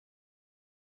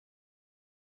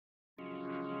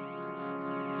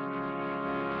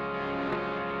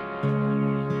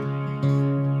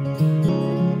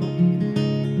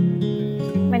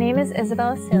is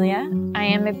Isabella Cilia. I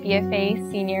am a BFA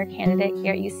senior candidate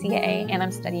here at UCA, and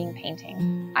I'm studying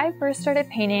painting. I first started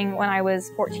painting when I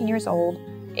was 14 years old.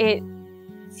 It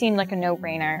seemed like a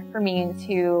no-brainer for me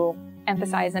to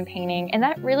emphasize in painting, and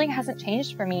that really hasn't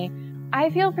changed for me.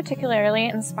 I feel particularly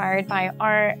inspired by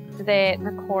art that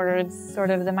records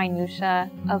sort of the minutiae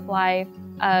of life,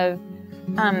 of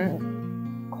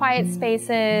quiet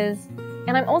spaces.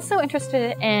 And I'm also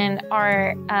interested in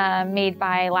art made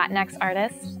by Latinx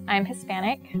artists. I'm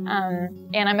Hispanic,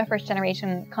 and I'm a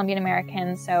first-generation Colombian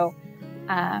American, so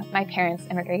my parents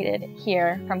immigrated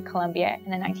here from Colombia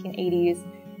in the 1980s,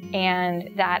 and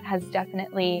that has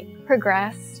definitely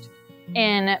progressed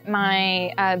in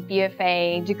my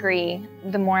BFA degree.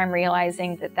 The more I'm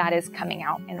realizing that that is coming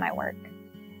out in my work.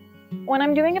 When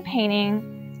I'm doing a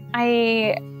painting,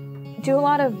 I do a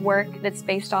lot of work that's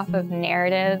based off of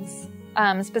narratives,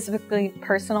 specifically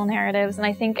personal narratives, and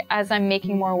I think as I'm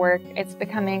making more work, it's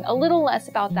becoming a little less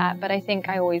about that, but I think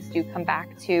I always do come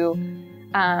back to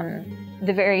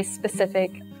the very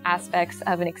specific aspects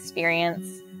of an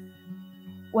experience.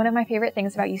 One of my favorite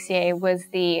things about UCA was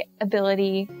the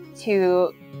ability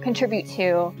to contribute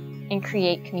to and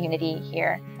create community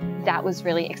here. That was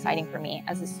really exciting for me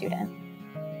as a student.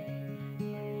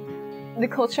 The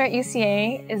culture at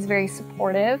UCA is very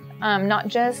supportive, not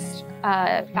just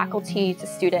faculty to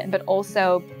student, but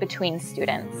also between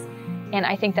students. And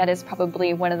I think that is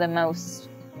probably one of the most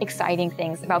exciting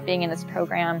things about being in this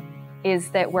program, is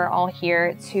that we're all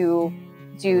here to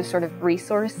do sort of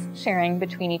resource sharing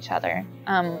between each other,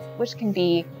 which can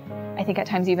be, I think, at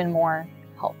times even more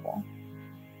helpful.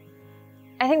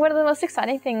 I think one of the most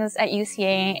exciting things at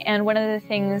UCA, and one of the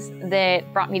things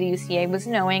that brought me to UCA, was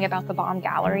knowing about the Bomb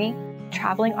Gallery.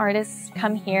 Traveling artists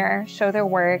come here, show their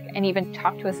work, and even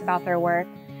talk to us about their work.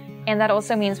 And that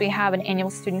also means we have an annual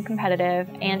student competitive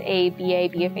and a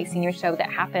BFA senior show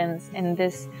that happens in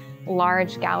this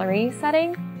large gallery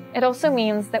setting. It also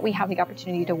means that we have the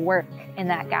opportunity to work in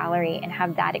that gallery and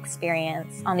have that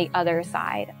experience on the other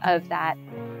side of that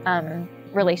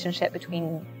relationship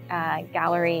between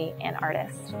gallery and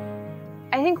artist.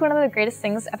 I think one of the greatest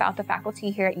things about the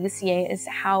faculty here at UCA is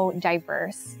how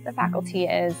diverse the faculty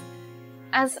is.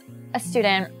 As a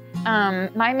student,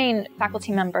 my main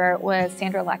faculty member was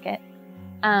Sandra Leckett,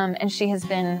 and she has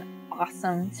been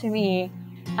awesome to me.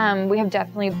 We have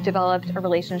definitely developed a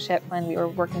relationship when we were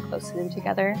working closely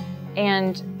together,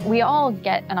 and we all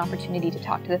get an opportunity to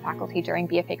talk to the faculty during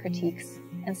BFA critiques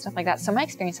and stuff like that, so my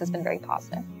experience has been very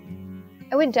positive.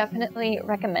 I would definitely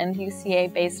recommend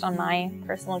UCA based on my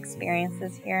personal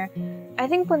experiences here. I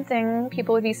think one thing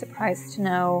people would be surprised to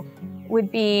know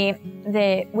would be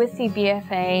that with the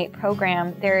BFA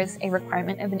program, there's a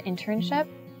requirement of an internship.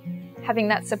 Having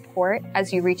that support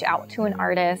as you reach out to an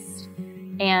artist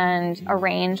and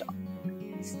arrange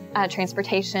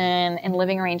transportation and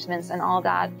living arrangements and all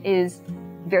that is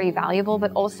very valuable,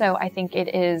 but also I think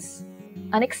it is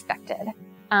unexpected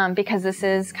because this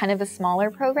is kind of a smaller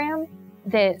program,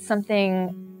 that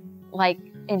something like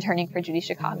interning for Juried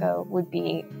Chicago would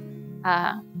be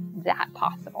that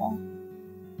possible.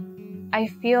 I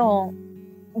feel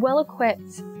well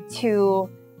equipped to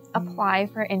apply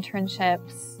for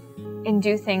internships and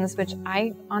do things which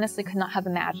I honestly could not have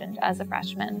imagined as a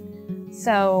freshman.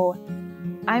 So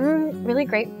I'm really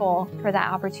grateful for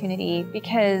that opportunity,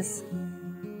 because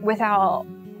without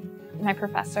my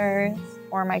professors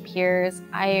or my peers,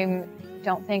 I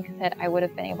don't think that I would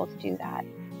have been able to do that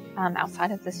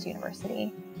outside of this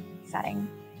university setting.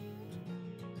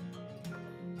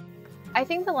 I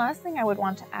think the last thing I would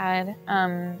want to add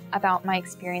about my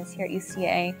experience here at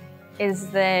UCA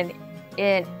is that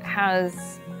it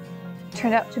has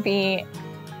turned out to be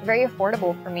very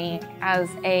affordable for me as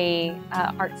a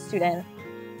art student,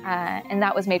 and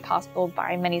that was made possible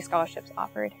by many scholarships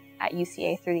offered at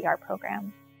UCA through the art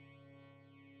program.